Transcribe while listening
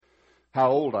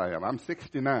how old I am. I'm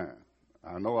 69.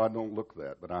 I know I don't look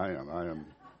that, but I am. I am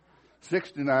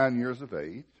 69 years of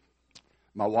age.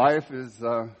 My wife is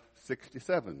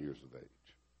 67 years of age.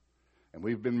 And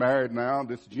we've been married now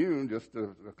this June, just a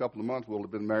couple of months, we'll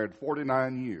have been married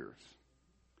 49 years.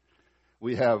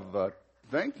 We have,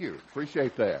 thank you,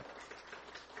 appreciate that.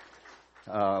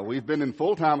 We've been in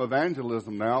full-time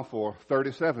evangelism now for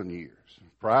 37 years.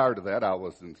 Prior to that, I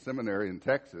was in seminary in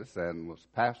Texas and was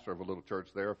pastor of a little church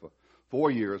there for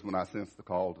 4 years when I sensed the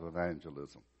call to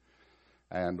evangelism.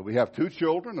 And we have 2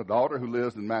 children, a daughter who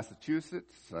lives in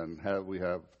Massachusetts, and we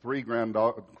have 3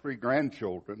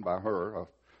 grandchildren by her.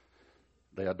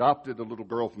 They adopted a little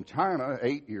girl from China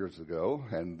 8 years ago,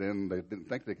 and then they didn't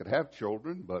think they could have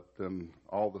children, but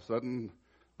all of a sudden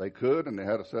they could, and they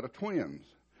had a set of twins.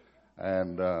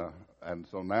 And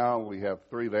so now we have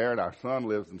 3 there, and our son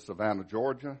lives in Savannah,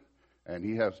 Georgia, and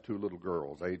he has 2 little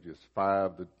girls, ages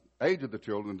 5. The age of the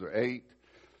children are 8,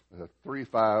 3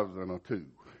 5s, and a 2.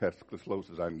 That's as close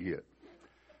as I can get.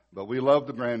 But we love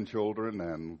the grandchildren,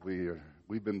 and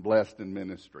we've been blessed in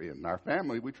ministry. And our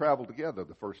family, we traveled together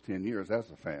the first 10 years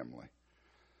as a family.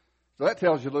 So that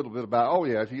tells you a little bit about,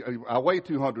 I weigh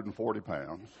 240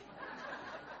 pounds.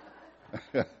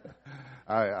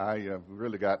 I have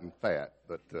really gotten fat,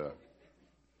 but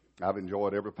I've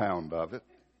enjoyed every pound of it.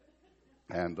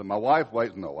 And my wife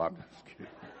weighs, no, I'm just kidding.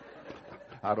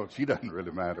 She doesn't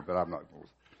really matter, but I'm not going to.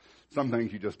 Some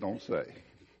things you just don't say.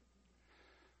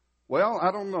 Well,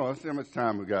 I don't know. Let's see how much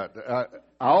time we got. I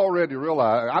already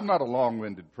realize I'm not a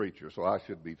long-winded preacher, so I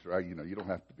should be, you don't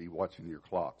have to be watching your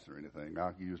clocks or anything.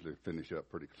 I usually finish up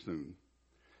pretty soon.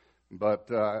 But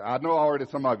I know already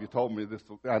some of you told me this,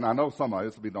 and I know some of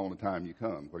this will be the only time you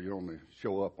come, where you only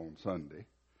show up on Sunday.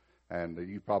 And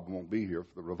you probably won't be here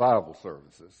for the revival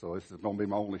services. So this is going to be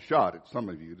my only shot at some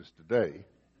of you just today.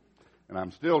 And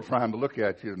I'm still trying to look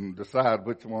at you and decide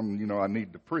which one, I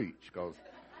need to preach, because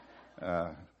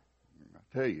I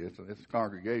tell you, this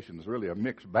congregation is really a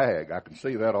mixed bag. I can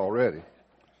see that already.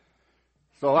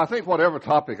 So I think whatever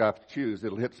topic I choose,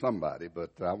 it'll hit somebody,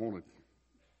 but I want to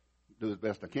do as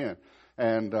best I can.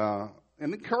 And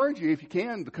encourage you, if you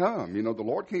can, to come. The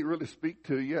Lord can't really speak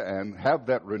to you and have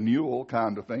that renewal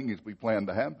kind of thing as we plan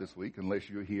to have this week unless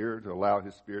you're here to allow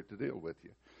His Spirit to deal with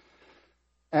you.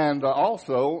 And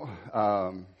also,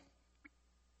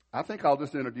 I think I'll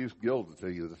just introduce Gilda to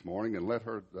you this morning and let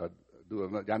her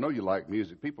I know you like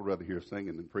music. People rather hear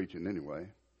singing than preaching anyway.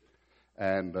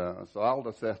 And so I'll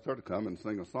just ask her to come and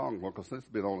sing a song. Well, because this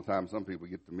will be the only time some people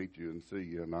get to meet you and see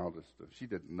you. And I'll just, she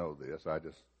didn't know this. I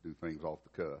just do things off the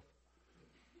cuff.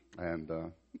 And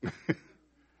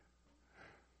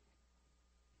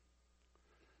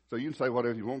so you can say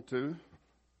whatever you want to.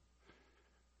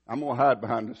 I'm going to hide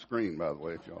behind the screen, by the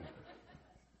way, if y'all.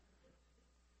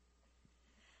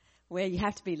 Well, you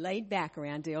have to be laid back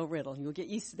around Dale Riddle. You'll get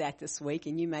used to that this week,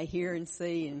 and you may hear and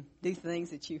see and do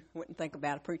things that you wouldn't think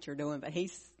about a preacher doing, but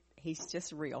he's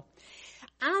just real.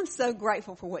 I'm so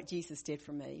grateful for what Jesus did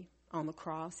for me on the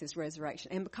cross, His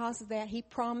resurrection. And because of that, He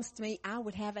promised me I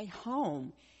would have a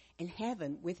home in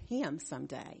heaven with Him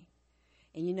someday.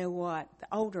 And you know what? The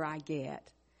older I get,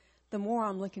 the more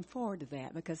I'm looking forward to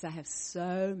that, because I have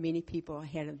so many people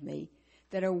ahead of me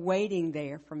that are waiting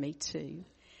there for me too.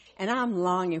 And I'm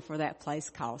longing for that place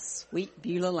called Sweet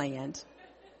Beulah Land.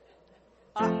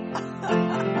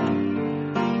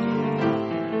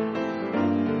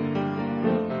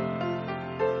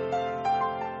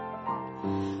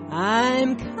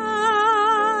 I'm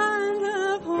kind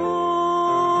of homesick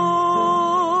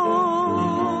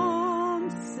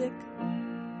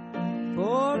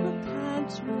for a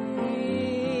country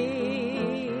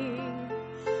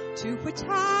to which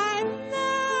I've never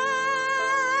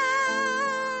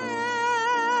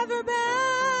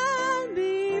been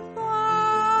before.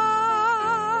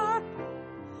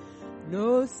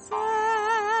 No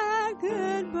sad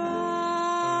goodbyes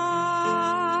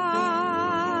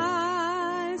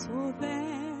will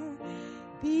there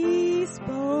be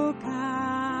spoken,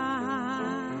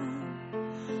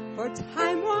 for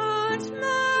time won't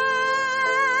matter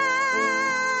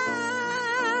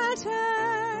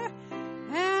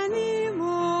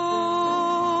anymore.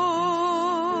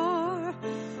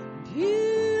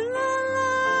 Beulah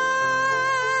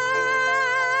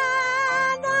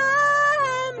Land,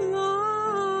 I'm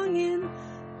longing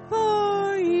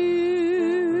for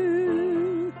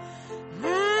you,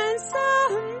 and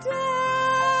someday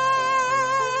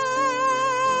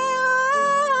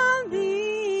on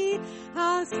thee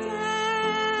I'll stand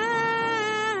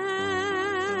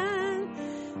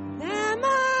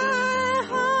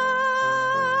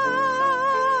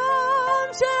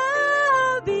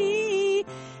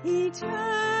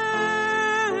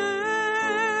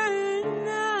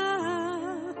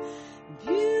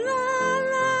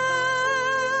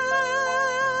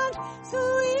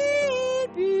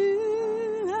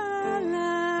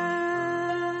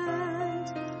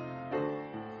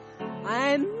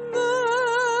I'm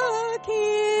looking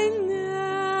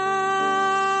now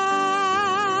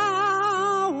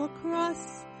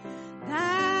across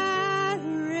that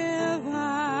river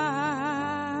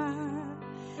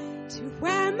to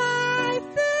where my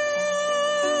feet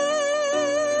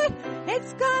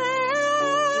it's gonna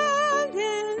end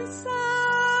inside.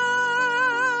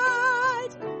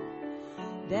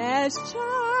 There's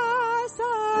just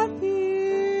a few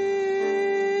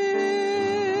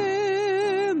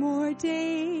more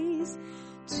days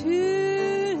to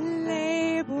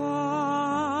labor,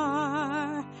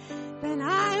 then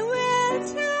I will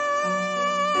take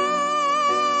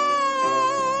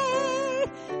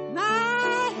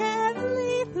my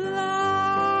heavenly flight.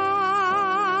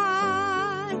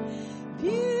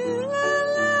 Beautiful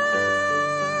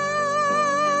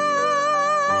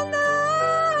land,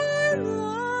 I'm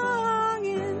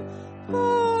longing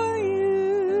for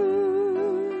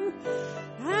you,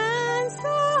 and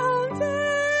someday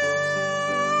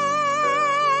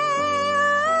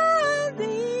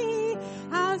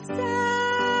I'll stand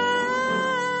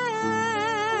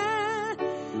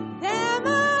there,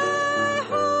 my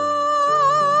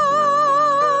home,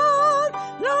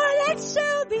 Lord, it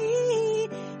shall be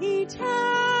eternal.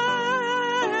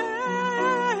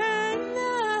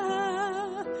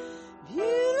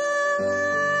 Beautiful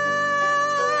land,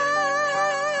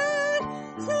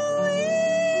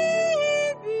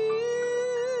 sweet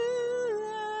Beulah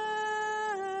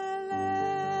land.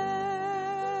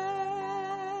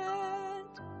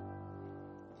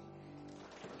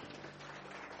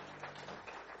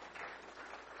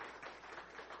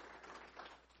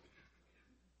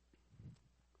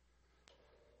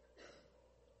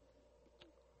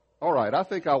 All right, I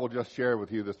think I will just share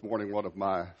with you this morning one of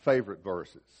my favorite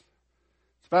verses.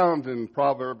 It's found in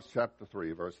Proverbs chapter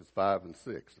 3, verses 5 and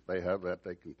 6. If they have that,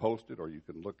 they can post it or you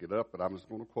can look it up, but I'm just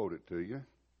going to quote it to you.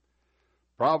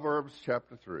 Proverbs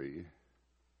chapter 3,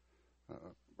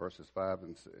 verses 5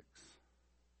 and 6.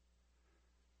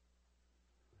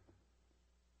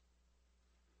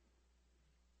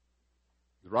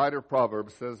 The writer of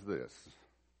Proverbs says this: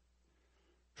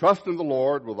 Trust in the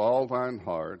Lord with all thine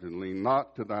heart, and lean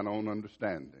not to thine own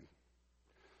understanding.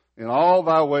 In all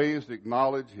thy ways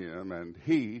acknowledge him, and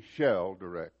he shall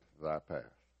direct thy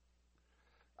path.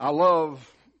 I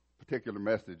love particular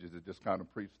messages that just kind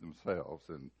of preach themselves.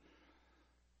 And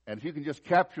if you can just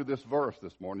capture this verse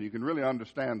this morning, you can really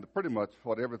understand pretty much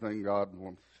what everything God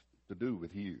wants to do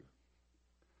with you,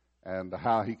 and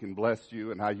how he can bless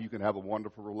you, and how you can have a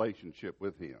wonderful relationship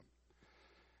with him.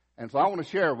 And so I want to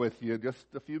share with you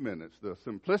just a few minutes the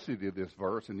simplicity of this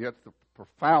verse and yet the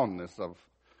profoundness of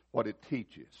what it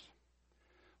teaches.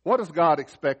 What does God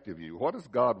expect of you? What does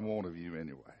God want of you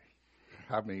anyway?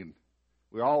 I mean,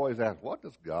 we always ask, what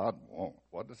does God want?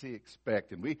 What does he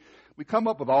expect? And we come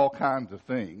up with all kinds of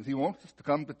things. He wants us to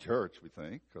come to church, we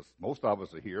think, because most of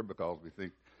us are here because we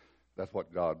think that's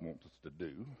what God wants us to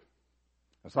do.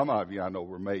 And some of you, I know,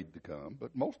 were made to come,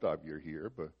 but most of you are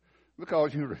here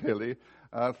because you really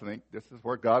think this is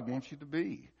where God wants you to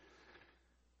be.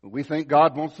 We think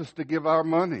God wants us to give our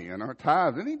money and our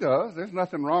tithes, and he does. There's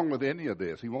nothing wrong with any of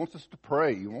this. He wants us to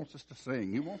pray. He wants us to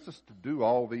sing. He wants us to do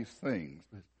all these things.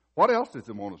 What else does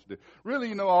he want us to do? Really,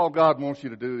 you know, all God wants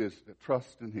you to do is to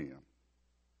trust in him.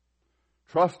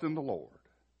 Trust in the Lord.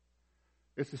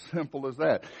 It's as simple as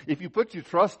that. If you put your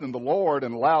trust in the Lord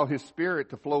and allow his Spirit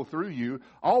to flow through you,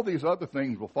 all these other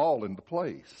things will fall into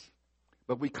place.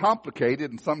 But we complicate it,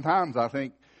 and sometimes I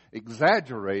think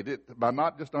exaggerate it by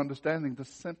not just understanding the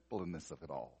simpleness of it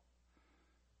all.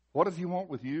 What does he want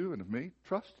with you and of me?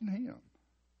 Trust in him.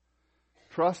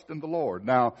 Trust in the Lord.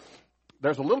 Now,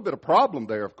 there's a little bit of problem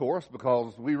there, of course,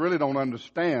 because we really don't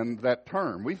understand that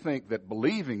term. We think that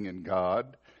believing in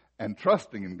God and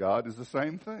trusting in God is the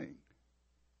same thing.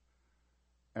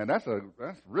 And that's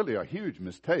really a huge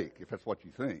mistake if that's what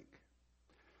you think.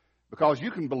 Because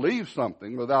you can believe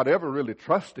something without ever really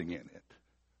trusting in it.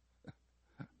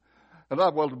 And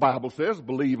well, the Bible says,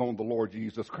 believe on the Lord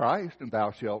Jesus Christ, and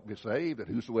thou shalt be saved, and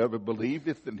whosoever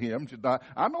believeth in him should not.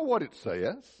 I know what it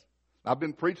says. I've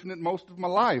been preaching it most of my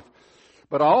life.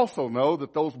 But I also know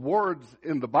that those words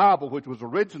in the Bible, which was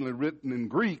originally written in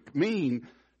Greek, mean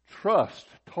trust,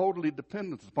 totally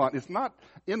dependence upon. It's not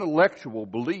intellectual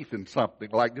belief in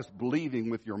something like just believing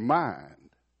with your mind.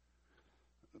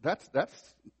 That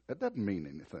doesn't mean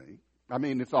anything. I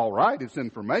mean, it's all right. It's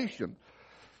information.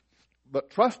 But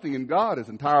trusting in God is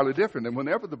entirely different. And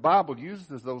whenever the Bible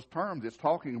uses those terms, it's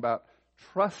talking about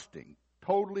trusting,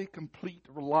 totally complete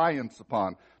reliance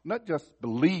upon, not just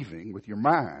believing with your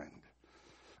mind.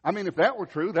 I mean, if that were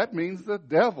true, that means the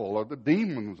devil or the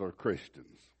demons are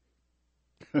Christians.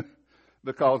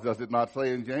 Because does it not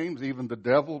say in James, even the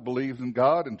devil believes in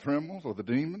God and trembles, or the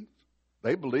demons?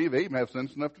 They believe, they even have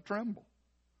sense enough to tremble.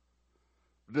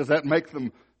 Does that make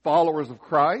them followers of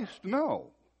Christ?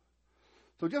 No.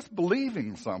 So just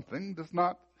believing something does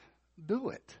not do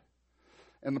it.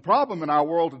 And the problem in our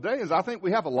world today is I think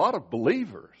we have a lot of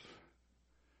believers,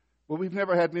 but we've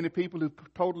never had many people who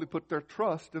totally put their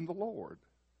trust in the Lord.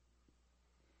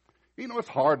 You know, it's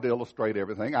hard to illustrate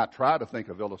everything. I try to think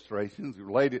of illustrations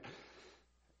related.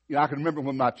 You know, I can remember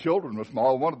when my children were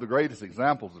small, one of the greatest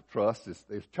examples of trust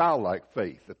is childlike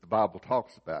faith that the Bible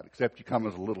talks about. Except you come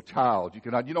as a little child.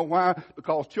 You know why?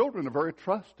 Because children are very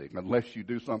trusting unless you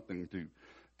do something to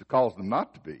cause them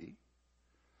not to be.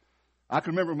 I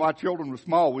can remember when my children were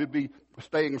small, we'd be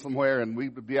staying somewhere and we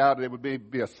would be out, there would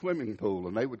be a swimming pool,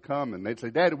 and they would come and they'd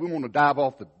say, Daddy, we want to dive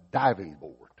off the diving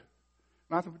board.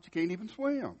 And I said, but you can't even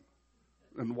swim.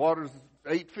 And the water's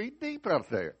 8 feet deep out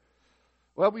there.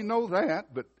 Well, we know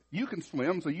that, but you can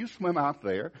swim, so you swim out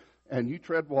there and you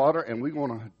tread water, and we're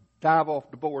going to dive off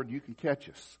the board. You can catch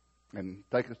us and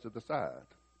take us to the side.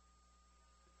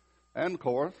 And of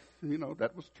course, you know,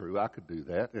 that was true. I could do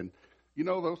that. And you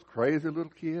know, those crazy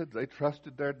little kids, they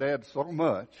trusted their dad so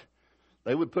much,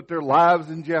 they would put their lives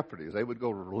in jeopardy. They would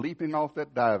go leaping off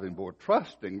that diving board,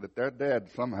 trusting that their dad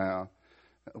somehow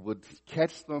would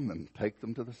catch them and take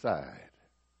them to the side.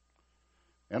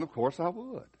 And of course I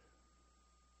would.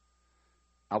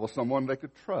 I was someone they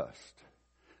could trust.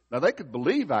 Now they could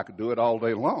believe I could do it all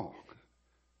day long.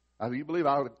 I said, you believe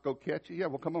I would go catch you? Yeah,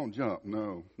 well come on, jump.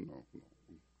 No.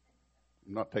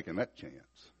 I'm not taking that chance.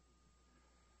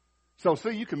 So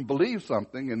see, you can believe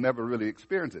something and never really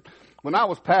experience it. When I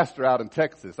was pastor out in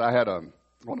Texas, I had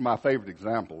one of my favorite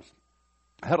examples.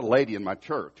 I had a lady in my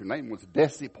church. Her name was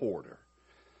Desi Porter.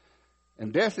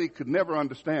 And Desi could never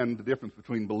understand the difference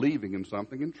between believing in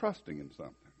something and trusting in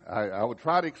something. I would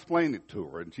try to explain it to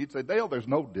her, and she'd say, Dale, there's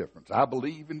no difference. I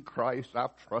believe in Christ.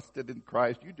 I've trusted in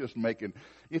Christ. You're just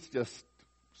it's just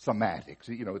semantics.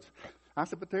 You know, I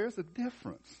said, but there's a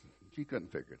difference. She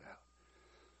couldn't figure it out.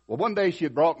 Well, one day she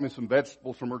had brought me some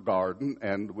vegetables from her garden,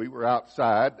 and we were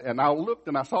outside, and I looked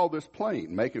and I saw this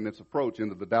plane making its approach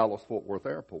into the Dallas-Fort Worth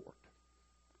airport.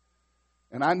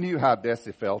 And I knew how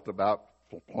Desi felt about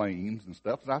planes and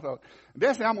stuff. So I thought,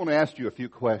 Desi, I'm going to ask you a few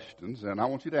questions, and I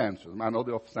want you to answer them. I know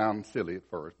they'll sound silly at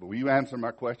first, but will you answer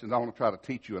my questions? I want to try to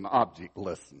teach you an object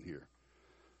lesson here.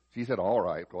 She said, all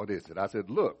right, what is it? I said,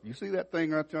 look, you see that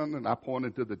thing right there? And I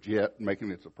pointed to the jet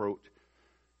making its approach.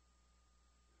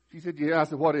 She said, yeah. I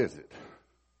said, what is it?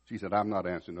 She said, I'm not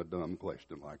answering a dumb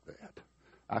question like that.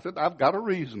 I said, I've got a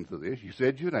reason for this. You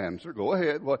said you'd answer. Go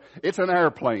ahead. Well, it's an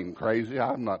airplane, crazy.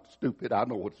 I'm not stupid. I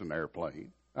know it's an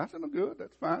airplane. I said, no, good.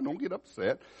 That's fine. Don't get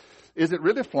upset. Is it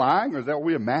really flying, or are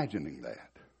we imagining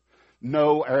that?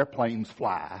 No, airplanes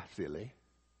fly, silly.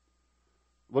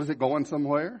 What is it going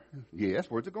somewhere? Yes.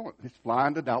 Where's it going? It's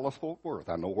flying to Dallas-Fort Worth.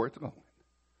 I know where it's going.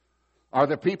 Are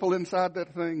there people inside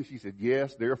that thing? She said,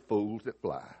 yes, there are fools that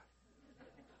fly.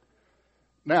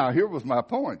 Now, here was my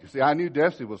point. You see, I knew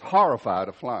Desi was horrified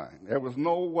of flying. There was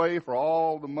no way for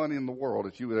all the money in the world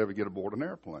that she would ever get aboard an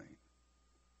airplane.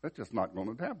 That's just not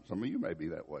going to happen. Some of you may be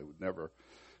that way, would never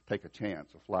take a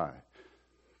chance of flying.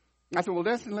 I said, well,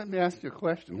 Desi, let me ask you a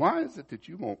question. Why is it that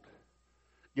you won't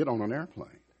get on an airplane?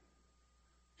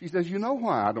 She says, you know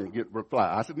why I don't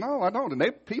fly? I said, no, I don't.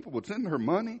 And people would send her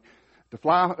money to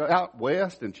fly out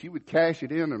west, and she would cash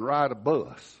it in and ride a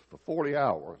bus for 40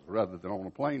 hours rather than on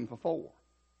a plane for 4.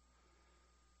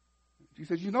 She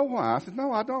said, you know why? I said,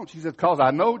 no, I don't. She said, because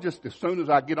I know just as soon as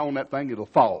I get on that thing, it'll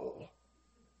fall.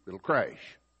 It'll crash.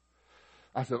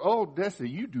 I said, oh, Desi,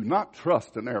 you do not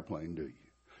trust an airplane, do you?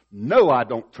 No, I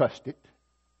don't trust it.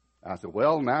 I said,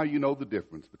 well, now you know the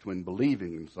difference between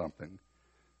believing in something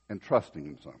and trusting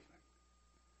in something.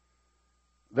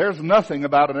 There's nothing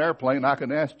about an airplane I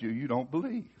can ask you don't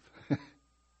believe.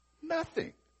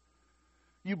 Nothing.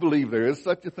 You believe there is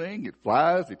such a thing. It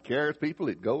flies, it carries people,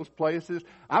 it goes places.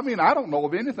 I mean, I don't know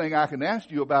of anything I can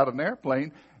ask you about an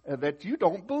airplane that you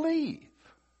don't believe.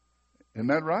 Isn't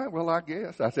that right? Well, I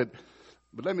guess. I said,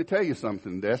 but let me tell you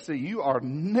something, Desi. You are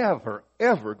never,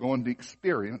 ever going to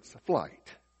experience a flight.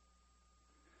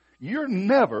 You're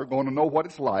never going to know what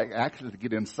it's like actually to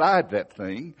get inside that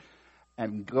thing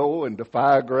and go and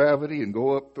defy gravity and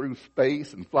go up through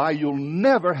space and fly. You'll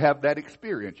never have that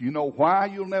experience. You know why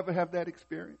you'll never have that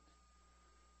experience?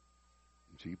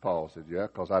 And Paul said, yeah,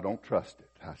 because I don't trust it.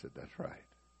 I said, that's right.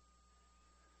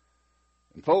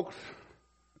 And folks,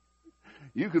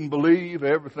 you can believe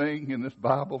everything in this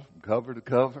Bible from cover to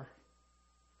cover.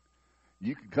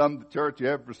 You could come to church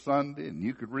every Sunday and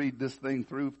you could read this thing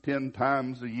through 10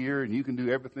 times a year and you can do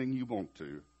everything you want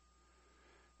to.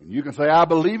 And you can say, I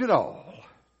believe it all.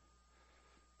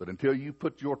 But until you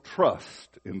put your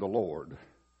trust in the Lord,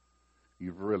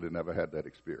 you've really never had that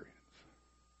experience.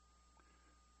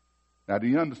 Now, do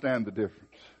you understand the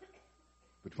difference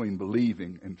between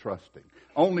believing and trusting?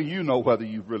 Only you know whether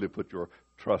you've really put your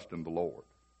trust in the Lord.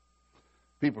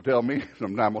 People tell me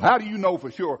sometimes, well, how do you know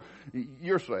for sure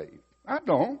you're saved? I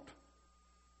don't.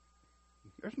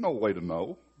 There's no way to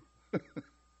know.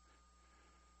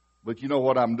 But you know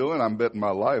what I'm doing? I'm betting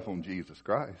my life on Jesus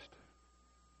Christ.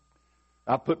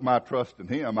 I put my trust in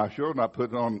Him. I sure not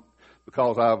put it on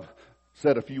because I've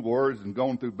said a few words and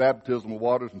gone through baptismal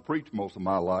waters and preached most of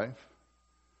my life.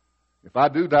 If I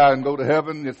do die and go to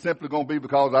heaven, it's simply going to be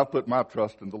because I've put my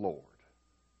trust in the Lord.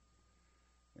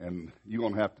 And you're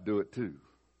going to have to do it too.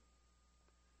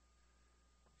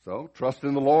 So, trust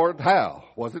in the Lord, how?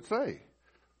 What does it say?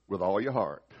 With all your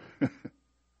heart.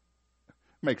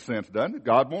 Makes sense, doesn't it?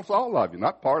 God wants all of you,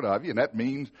 not part of you. And that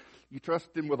means you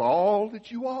trust Him with all that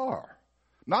you are.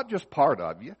 Not just part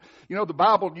of you. You know, the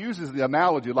Bible uses the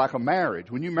analogy like a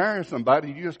marriage. When you marry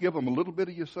somebody, you just give them a little bit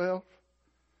of yourself.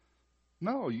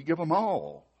 No, you give them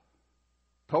all.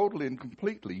 Totally and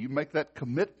completely. You make that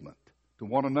commitment to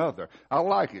one another. I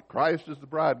like it. Christ is the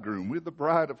bridegroom. We're the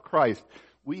bride of Christ.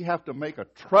 We have to make a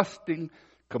trusting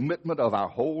commitment of our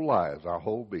whole lives, our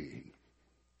whole being,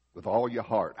 with all your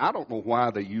heart. I don't know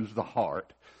why they use the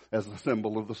heart as a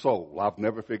symbol of the soul. I've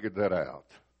never figured that out.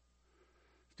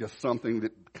 It's just something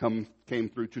that came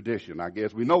through tradition, I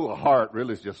guess. We know the heart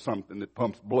really is just something that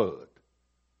pumps blood.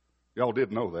 Y'all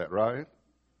did know that, right?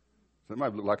 So it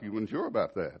might look like you weren't sure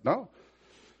about that. No.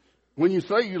 When you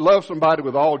say you love somebody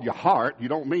with all your heart, you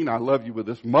don't mean I love you with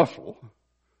this muscle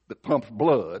that pumps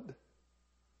blood.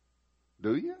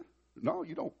 Do you? No,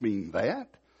 you don't mean that.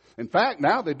 In fact,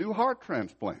 now they do heart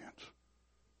transplants.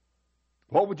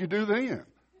 What would you do then?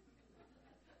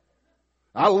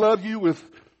 I love you with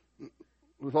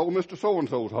old Mr.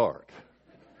 So-and-so's heart.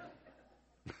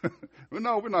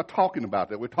 No, we're not talking about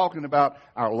that. We're talking about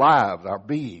our lives, our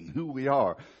being, who we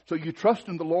are. So you trust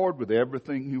in the Lord with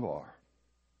everything you are.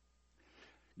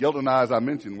 Gilda and I, as I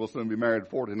mentioned, will soon be married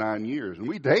 49 years. And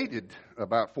we dated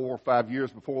about 4 or 5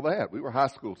 years before that. We were high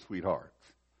school sweethearts.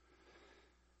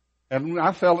 And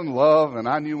I fell in love, and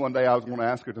I knew one day I was going to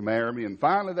ask her to marry me. And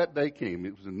finally that day came.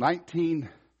 It was in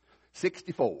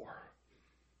 1964.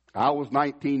 I was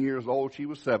 19 years old. She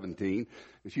was 17.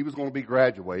 And she was going to be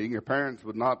graduating. Her parents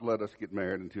would not let us get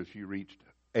married until she reached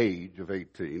age of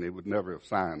 18. They would never have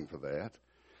signed for that.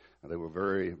 They were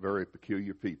very, very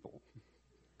peculiar people.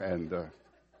 And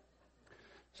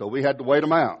so we had to wait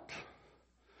them out.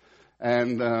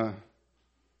 And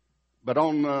but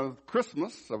on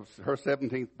Christmas, of her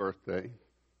 17th birthday,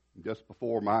 just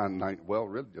before mine,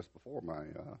 just before my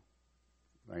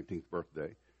 19th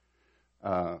birthday,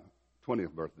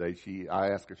 20th birthday, I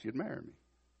asked her if she'd marry me.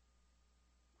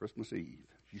 Christmas Eve.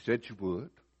 She said she would.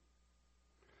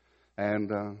 And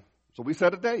so we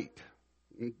set a date.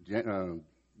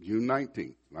 June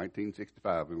 19th,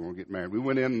 1965, we were going to get married. We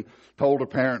went in and told her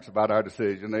parents about our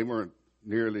decision. They weren't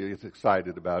nearly as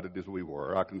excited about it as we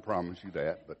were. I can promise you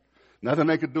that. But nothing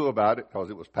they could do about it because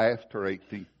it was past her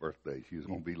 18th birthday. She was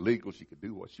going to be legal. She could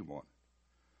do what she wanted.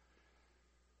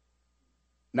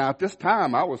 Now, at this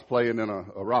time, I was playing in a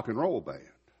rock and roll band.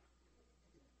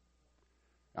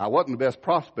 I wasn't the best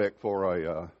prospect for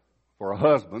a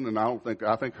husband, and I think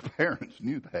her parents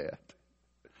knew that.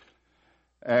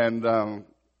 And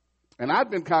I'd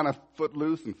been kind of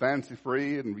footloose and fancy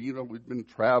free, and we'd been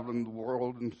traveling the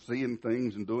world and seeing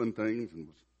things and doing things, and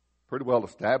was pretty well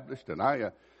established. And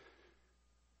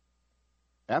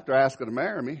after I asked her to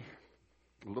marry me,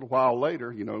 a little while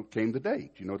later, came the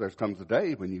date. There comes a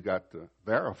day when you got to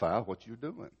verify what you're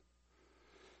doing.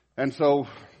 And so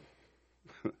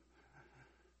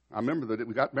I remember that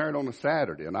we got married on a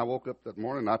Saturday, and I woke up that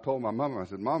morning and I told my mom, I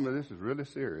said, Mama, this is really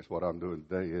serious what I'm doing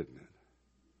today, isn't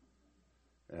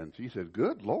it? And she said,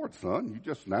 good Lord, son, you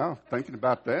just now thinking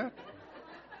about that?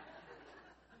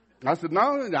 I said, no,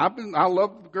 I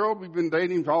love the girl. We've been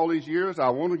dating for all these years. I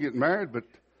want to get married, but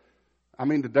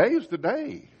today is the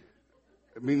day.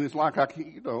 It's like I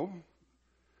can't, And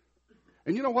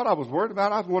you know what I was worried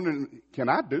about? I was wondering, can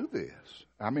I do this?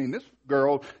 This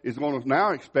girl is going to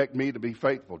now expect me to be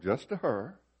faithful just to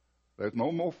her. There's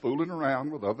no more fooling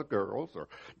around with other girls or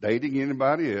dating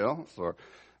anybody else.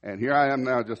 And here I am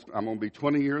now, I'm going to be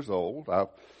 20 years old. I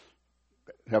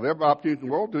have every opportunity in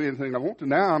the world to do anything I want to.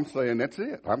 Now I'm saying that's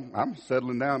it. I'm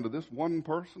settling down to this one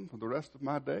person for the rest of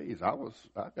my days. I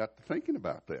got to thinking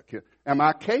about that. Am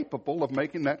I capable of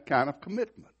making that kind of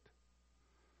commitment?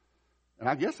 And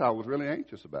I guess I was really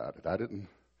anxious about it. I didn't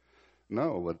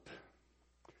know.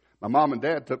 My mom and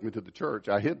dad took me to the church.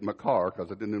 I hid in my car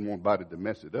because I didn't want anybody to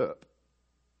mess it up.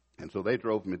 And so they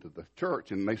drove me to the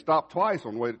church, and they stopped twice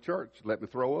on the way to church to let me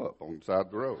throw up on the side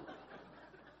of the road.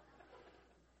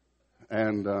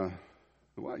 And,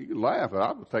 well, you can laugh, but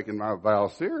I was taking my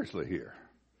vows seriously here.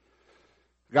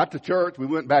 Got to church. We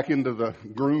went back into the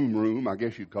groom room, I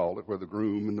guess you'd call it, where the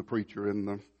groom and the preacher and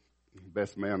the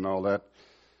best man and all that.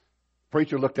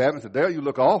 Preacher looked at me and said, Dale, you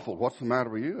look awful. What's the matter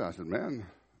with you? I said, man,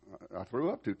 I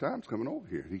threw up 2 times coming over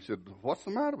here. He said, what's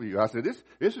the matter with you? I said,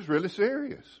 this is really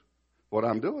serious, what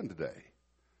I'm doing today.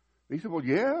 He said, well,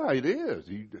 yeah, it is.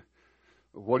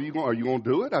 Are you going to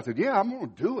do it? I said, yeah, I'm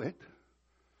going to do it,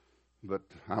 but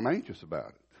I'm anxious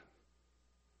about it.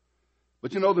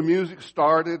 But, the music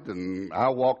started, and I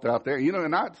walked out there.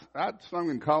 And I'd sung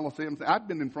in Coliseums. I'd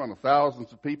been in front of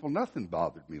thousands of people. Nothing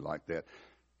bothered me like that.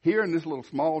 Here in this little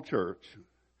small church,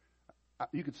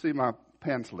 you could see my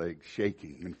pants legs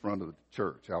shaking in front of the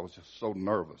church. I was just so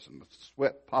nervous, and the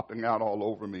sweat popping out all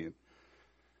over me. And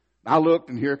I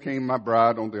looked, and here came my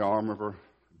bride on the arm of her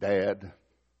dad.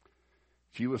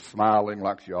 She was smiling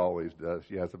like she always does.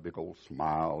 She has a big old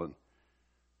smile.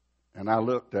 And I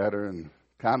looked at her, and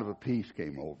kind of a peace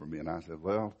came over me, and I said,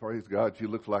 well, praise God, she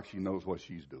looks like she knows what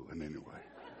she's doing anyway.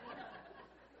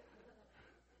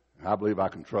 I believe I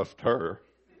can trust her,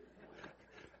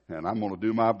 and I'm going to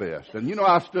do my best. And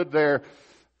I stood there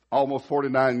almost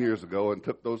 49 years ago and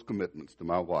took those commitments to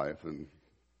my wife, and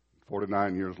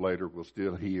 49 years later, we're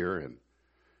still here,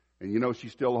 and she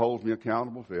still holds me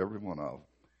accountable for every one of them.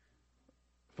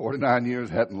 49 years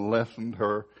hadn't lessened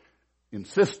her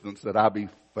insistence that I be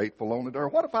faithful only to her.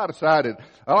 What if I decided,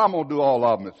 I'm going to do all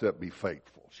of them except be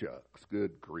faithful? Shucks,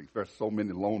 good grief. There's so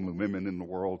many lonely women in the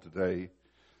world today.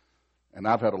 And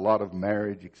I've had a lot of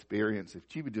marriage experience. If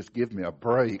she would just give me a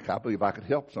break, I believe I could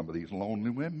help some of these lonely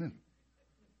women.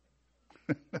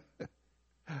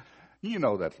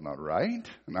 That's not right.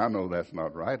 And I know that's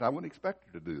not right. I wouldn't expect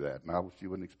her to do that. And she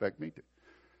wouldn't expect me to.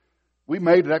 We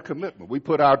made that commitment. We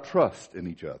put our trust in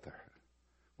each other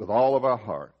with all of our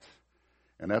hearts.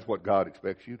 And that's what God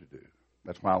expects you to do.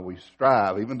 That's why we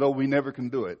strive, even though we never can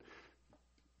do it,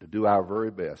 to do our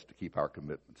very best to keep our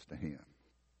commitments to Him.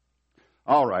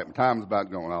 All right, my time's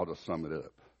about going. I'll just sum it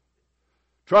up.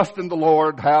 Trust in the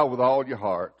Lord, how? With all your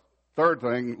heart. Third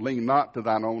thing, lean not to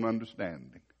thine own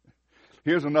understanding.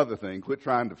 Here's another thing. Quit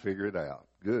trying to figure it out.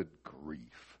 Good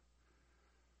grief.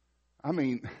 I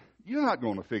mean, you're not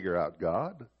going to figure out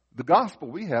God. The gospel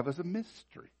we have is a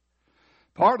mystery.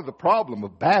 Part of the problem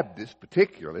of Baptists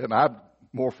particularly, and I'm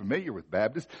more familiar with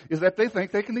Baptists, is that they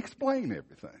think they can explain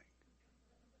everything.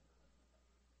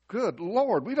 Good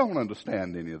Lord, we don't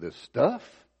understand any of this stuff.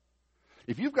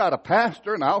 If you've got a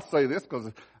pastor, and I'll say this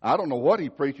because I don't know what he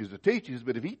preaches or teaches,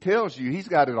 but if he tells you he's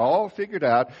got it all figured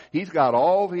out, he's got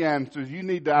all the answers, you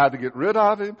need to either get rid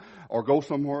of him or go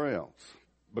somewhere else,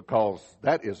 because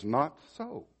that is not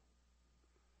so.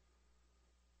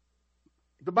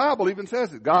 The Bible even says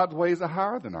that God's ways are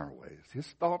higher than our ways. His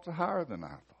thoughts are higher than our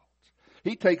thoughts.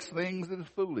 He takes things that is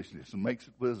foolishness and makes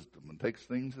it wisdom, and takes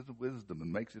things that is wisdom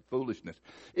and makes it foolishness.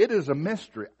 It is a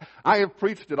mystery. I have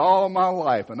preached it all my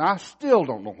life, and I still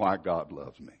don't know why God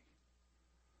loves me.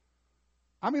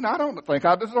 I mean, I don't think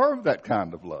I deserve that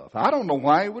kind of love. I don't know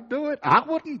why He would do it. I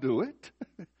wouldn't do it.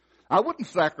 I wouldn't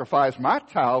sacrifice my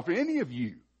child for any of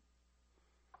you.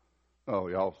 Oh,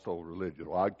 y'all so religious.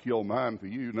 Well, I'd kill mine for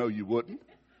you. No, you wouldn't.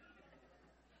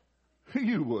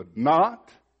 You would not.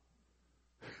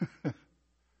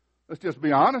 Let's just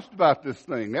be honest about this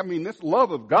thing. I mean, this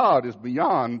love of God is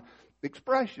beyond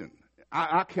expression.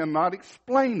 I cannot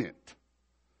explain it.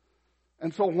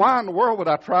 And so why in the world would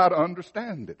I try to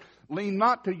understand it? Lean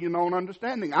not to your own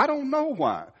understanding. I don't know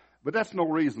why, but that's no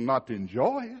reason not to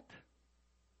enjoy it.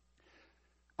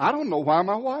 I don't know why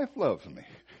my wife loves me.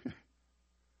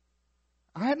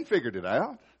 I hadn't figured it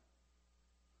out.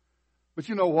 But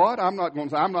you know what? I'm not going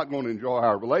to enjoy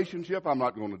our relationship. I'm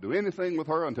not going to do anything with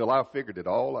her until I've figured it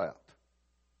all out.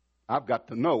 I've got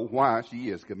to know why she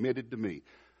is committed to me.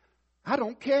 I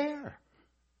don't care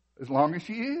as long as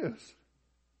she is.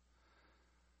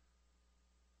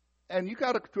 And you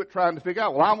got to quit trying to figure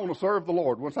out, well, I'm going to serve the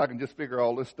Lord once I can just figure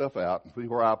all this stuff out and see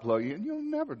where I plug in. You'll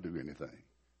never do anything.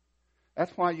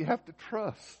 That's why you have to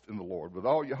trust in the Lord with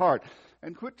all your heart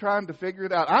and quit trying to figure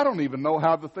it out. I don't even know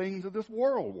how the things of this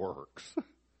world works.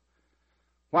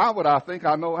 Why would I think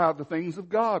I know how the things of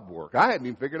God work? I hadn't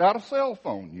even figured out a cell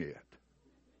phone yet.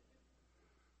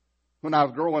 When I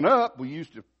was growing up, we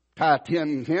used to tie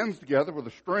tin cans together with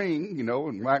a string,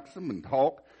 and wax them and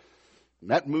talk.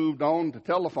 And that moved on to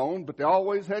telephone, but they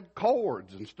always had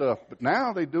cords and stuff. But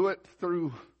now they do it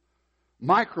through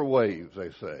microwaves,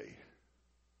 they say.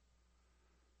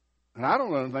 And I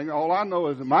don't know anything. All I know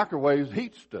is the microwaves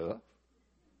heat stuff.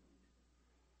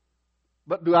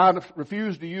 But do I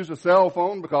refuse to use a cell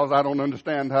phone because I don't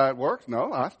understand how it works?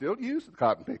 No, I still use the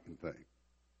cotton picking thing.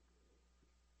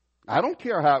 I don't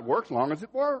care how it works as long as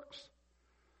it works.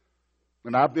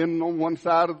 And I've been on one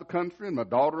side of the country and my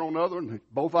daughter on the other, and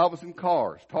both of us in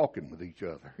cars talking with each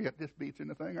other. Yet this beats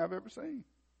anything I've ever seen.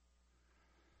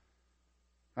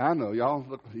 I know y'all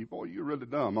look, boy, you're really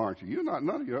dumb, aren't you? You're not.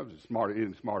 None of you are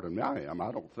any smarter than I am.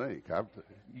 I don't think.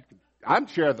 I'd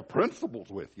share the principles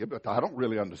with you, but I don't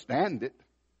really understand it.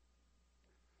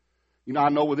 You know, I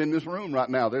know within this room right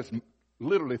now, there's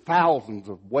literally thousands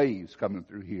of waves coming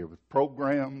through here with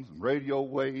programs and radio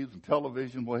waves and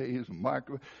television waves and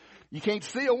microwave. You can't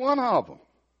see a one of them.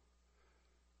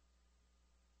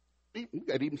 We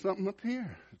got even something up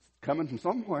here. It's coming from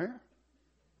somewhere.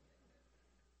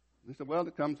 They said, well,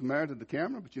 it comes from there to the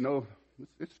camera, but you know,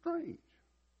 it's strange.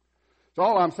 So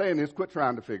all I'm saying is quit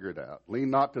trying to figure it out. Lean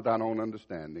not to thine own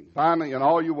understanding. Finally, in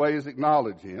all your ways,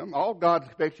 acknowledge him. All God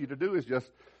expects you to do is just,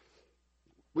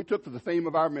 we took for the theme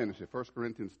of our ministry, 1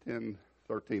 Corinthians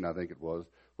 10:13, I think it was,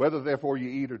 whether therefore you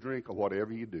eat or drink or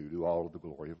whatever you do all to the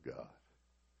glory of God.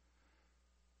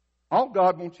 All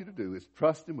God wants you to do is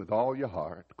trust him with all your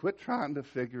heart. Quit trying to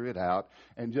figure it out,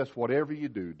 and just whatever you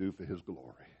do for his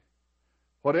glory.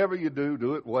 Whatever you do,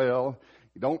 do it well.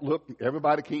 You don't look,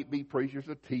 everybody can't be preachers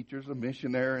or teachers or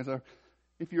missionaries.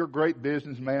 If you're a great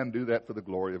businessman, do that for the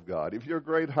glory of God. If you're a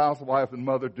great housewife and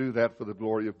mother, do that for the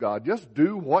glory of God. Just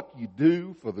do what you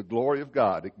do for the glory of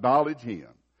God. Acknowledge him.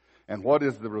 And what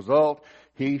is the result?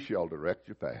 He shall direct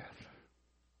your path.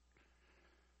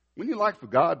 Wouldn't you like for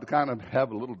God to kind of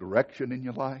have a little direction in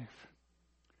your life?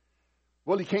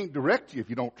 Well, he can't direct you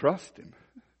if you don't trust him.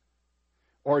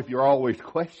 Or if you're always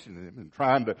questioning him and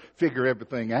trying to figure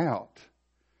everything out.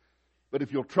 But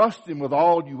if you'll trust him with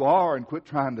all you are and quit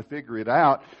trying to figure it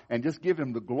out and just give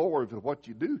him the glory for what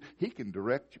you do, he can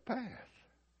direct your path.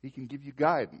 He can give you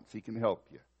guidance. He can help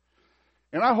you.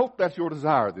 And I hope that's your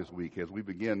desire this week as we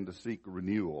begin to seek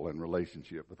renewal and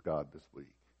relationship with God this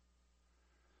week.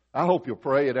 I hope you'll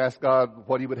pray and ask God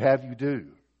what he would have you do.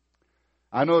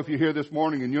 I know if you're here this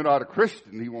morning and you're not a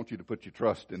Christian, he wants you to put your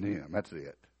trust in him. That's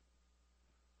it.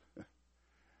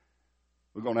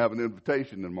 We're going to have an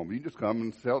invitation in a moment. You just come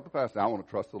and tell the pastor, I want to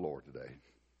trust the Lord today.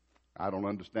 I don't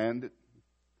understand it,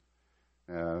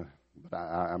 but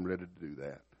I'm ready to do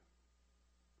that.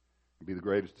 It'll be the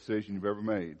greatest decision you've ever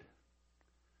made.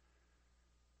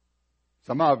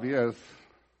 Some of you, as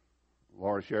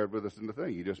Laura shared with us in the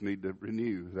thing, you just need to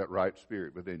renew that right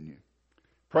spirit within you.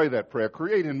 Pray that prayer.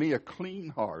 Create in me a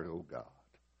clean heart, O God,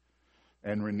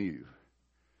 and renew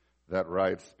that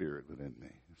right spirit within me.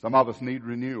 Some of us need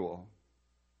renewal.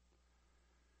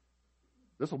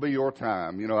 This will be your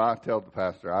time. You know, I tell the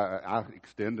pastor, I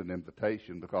extend an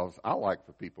invitation because I like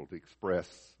for people to express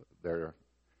their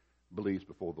beliefs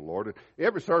before the Lord.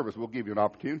 Every service will give you an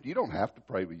opportunity. You don't have to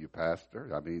pray with your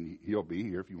pastor. I mean, he'll be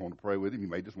here if you want to pray with him. You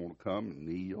may just want to come and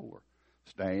kneel or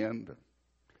stand.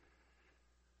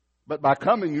 But by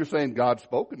coming, you're saying, God's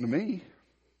spoken to me,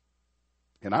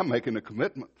 and I'm making a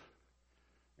commitment,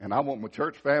 and I want my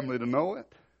church family to know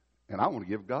it. And I want to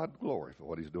give God glory for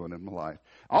what he's doing in my life.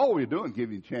 All we're doing is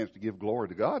giving you a chance to give glory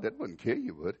to God. That wouldn't kill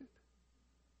you, would it?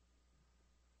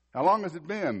 How long has it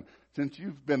been since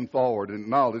you've been forward and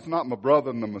acknowledged, it's not my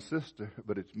brother nor my sister,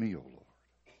 but it's me, O Lord.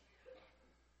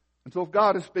 And so if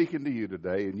God is speaking to you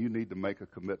today and you need to make a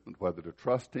commitment, whether to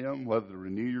trust him, whether to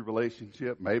renew your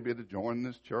relationship, maybe to join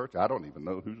this church. I don't even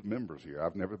know who's members here.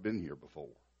 I've never been here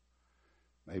before.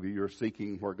 Maybe you're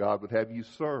seeking where God would have you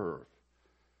serve.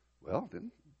 Well,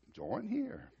 then join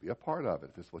here. Be a part of it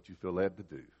if it's what you feel led to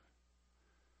do.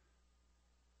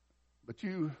 But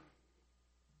you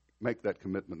make that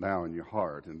commitment now in your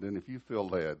heart, and then if you feel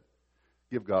led,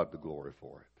 give God the glory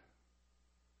for it.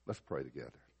 Let's pray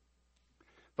together.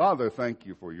 Father, thank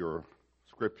you for your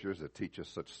scriptures that teach us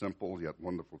such simple yet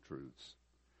wonderful truths.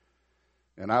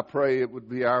 And I pray it would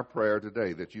be our prayer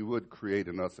today that you would create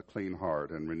in us a clean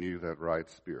heart and renew that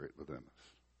right spirit within us.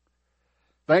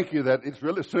 Thank you that it's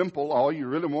really simple. All you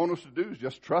really want us to do is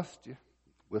just trust you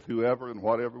with whoever and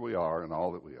whatever we are and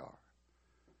all that we are.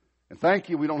 And thank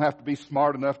you we don't have to be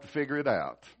smart enough to figure it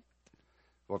out.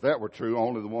 For if that were true,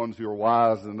 only the ones who are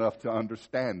wise enough to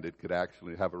understand it could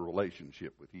actually have a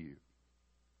relationship with you.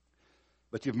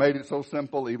 But you've made it so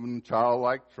simple, even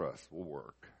childlike trust will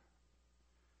work.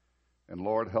 And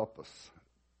Lord, help us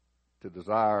to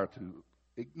desire to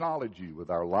acknowledge you with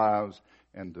our lives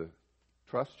and to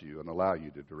trust you and allow you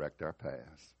to direct our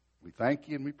paths. We thank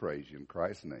you and we praise you in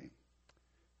Christ's name.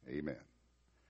 Amen.